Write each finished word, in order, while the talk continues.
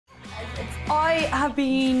I have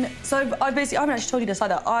been... So I basically... I haven't actually told you this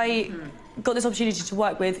either. I got this opportunity to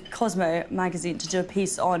work with Cosmo magazine to do a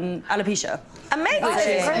piece on alopecia. Amazing. Which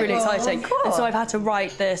is really exciting. Cool. And so I've had to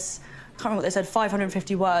write this, I can't remember what they said,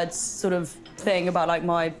 550 words sort of thing about, like,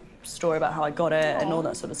 my story about how I got it and all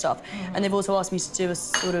that sort of stuff. And they've also asked me to do a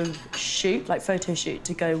sort of shoot, like photo shoot,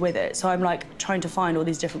 to go with it. So I'm like trying to find all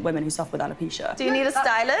these different women who suffer with alopecia. Do you need a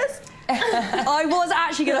stylist? I was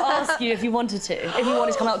actually going to ask you if you wanted to, if you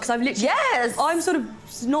wanted to come out, because I've literally... Yes! I'm sort of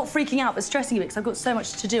not freaking out, but stressing a bit, because I've got so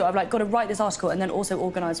much to do. I've like got to write this article and then also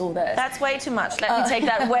organise all this. That's way too much. Let me take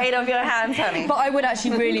that weight off your hands, honey. But I would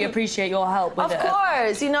actually really appreciate your help with it. Of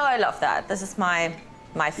course, you know I love that. This is my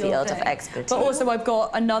field of expertise. But also I've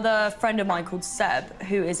got another friend of mine called Seb,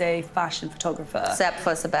 who is a fashion photographer. Seb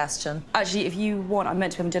for Sebastian. Actually, if you want, I'm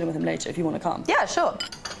meant to be having dinner with him later, if you want to come. Yeah, sure.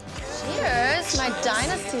 Cheers, my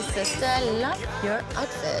dynasty sister. I love your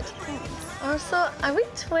outfit. Also, are we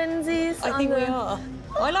twinsies? I think we are.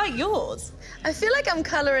 I like yours. I feel like I'm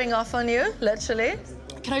colouring off on you, literally.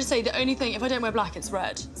 Can I just say, the only thing, if I don't wear black, it's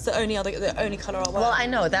red. It's the only colour I'll wear. Well, I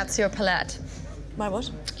know, that's your palette. My what?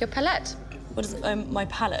 Your palette. What is my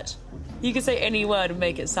palette? You could say any word and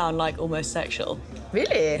make it sound like almost sexual. Really?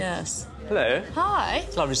 Yes. Hello. Hi.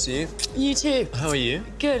 It's lovely to see you. You too. How are you?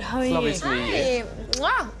 Good, how are you? Lovely to meet you.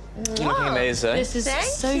 Wow. You're looking amazing. This is Thank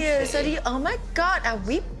so you. good. So do you, oh my God, are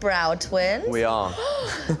we brow twins? We are.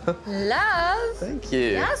 Love. Thank you.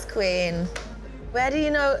 Yes, queen. Where do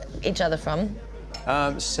you know each other from?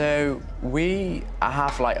 So we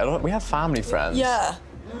have we have family friends. Yeah.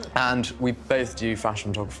 And we both do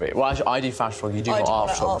fashion photography. Well, actually, I do fashion photography, you do more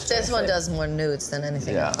art photography. This one does more nudes than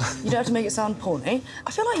anything else. You don't have to make it sound porny.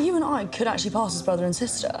 I feel like you and I could actually pass as brother and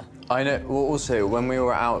sister. I know. Well, also, when we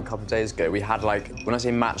were out a couple of days ago, we had, like, when I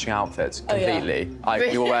say matching outfits, completely.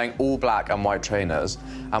 We were wearing all black and white trainers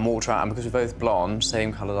and walked around, and because we're both blonde,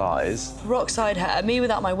 same coloured eyes. Rock side hair, me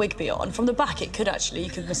without my wig be on. From the back, it could actually, you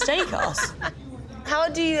could mistake us. How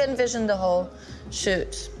do you envision the whole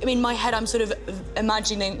shoot? I mean, in my head, I'm sort of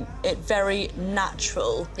imagining it very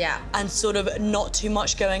natural. Yeah. And sort of not too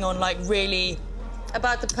much going on, like really...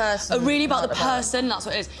 About the person. Really about the person, that's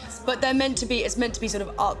what it is. But they're meant to be, it's meant to be sort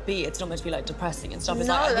of upbeat. It's not meant to be like depressing and stuff. It's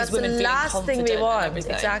like that's these women the last thing we want.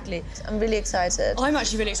 Exactly. I'm really excited. I'm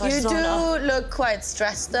actually really excited. You do look quite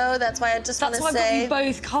stressed, though. That's why I just want to say. That's why I've got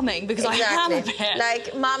you both coming, because I am a bit.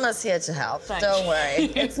 Like, Mama's here to help. Thanks. Don't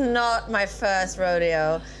worry. It's not my first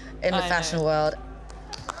rodeo in the fashion world.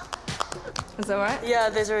 Is that right? Yeah,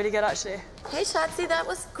 those are really good, actually. Hey, Shatsi, that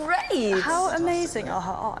was great. How amazing are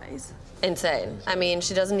her eyes? Insane. I mean,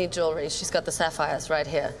 she doesn't need jewelry. She's got the sapphires right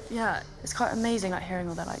here. Yeah, it's quite amazing, like, hearing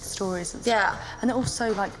all their, like, stories and stuff. Yeah. And they're all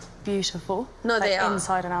so, like, beautiful. No, like, they are.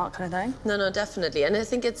 Inside and out kind of thing. No, definitely. And I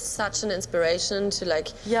think it's such an inspiration to, like,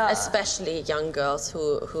 especially young girls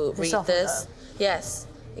who read this. Yes.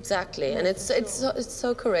 Exactly, and it's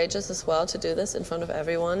so courageous as well to do this in front of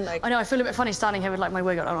everyone. Like, I know, I feel a bit funny standing here with like my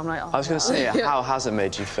wig on. I'm like, oh. I was going to say, how has it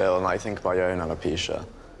made you feel and like think about your own alopecia?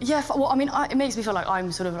 Yeah, well, I mean, it makes me feel like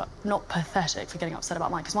I'm sort of like, not pathetic for getting upset about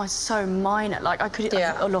mine, because mine's so minor. Like,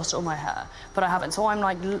 I've lost all my hair, but I haven't. So I'm,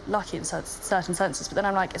 like, lucky in certain senses. But then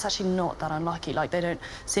I'm like, it's actually not that unlucky. Like, they don't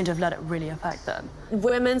seem to have let it really affect them.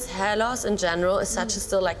 Women's hair loss in general is such a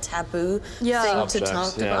still, like, taboo thing to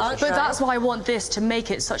talk about. But that's why I want this to make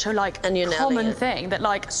it such a, like, common thing that,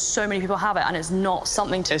 like, so many people have it, and it's not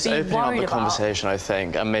something to be worried about. It's opening up the conversation, I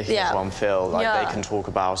think, and making everyone feel like they can talk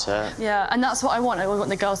about it. Yeah, and that's what I want. I want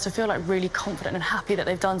the girls to feel like really confident and happy that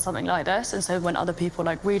they've done something like this, and so when other people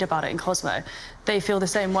like read about it in Cosmo, they feel the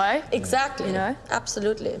same way. Exactly. You know?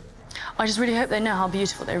 Absolutely. I just really hope they know how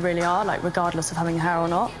beautiful they really are, like regardless of having hair or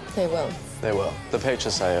not. They will. They will. The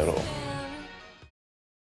pictures say it all.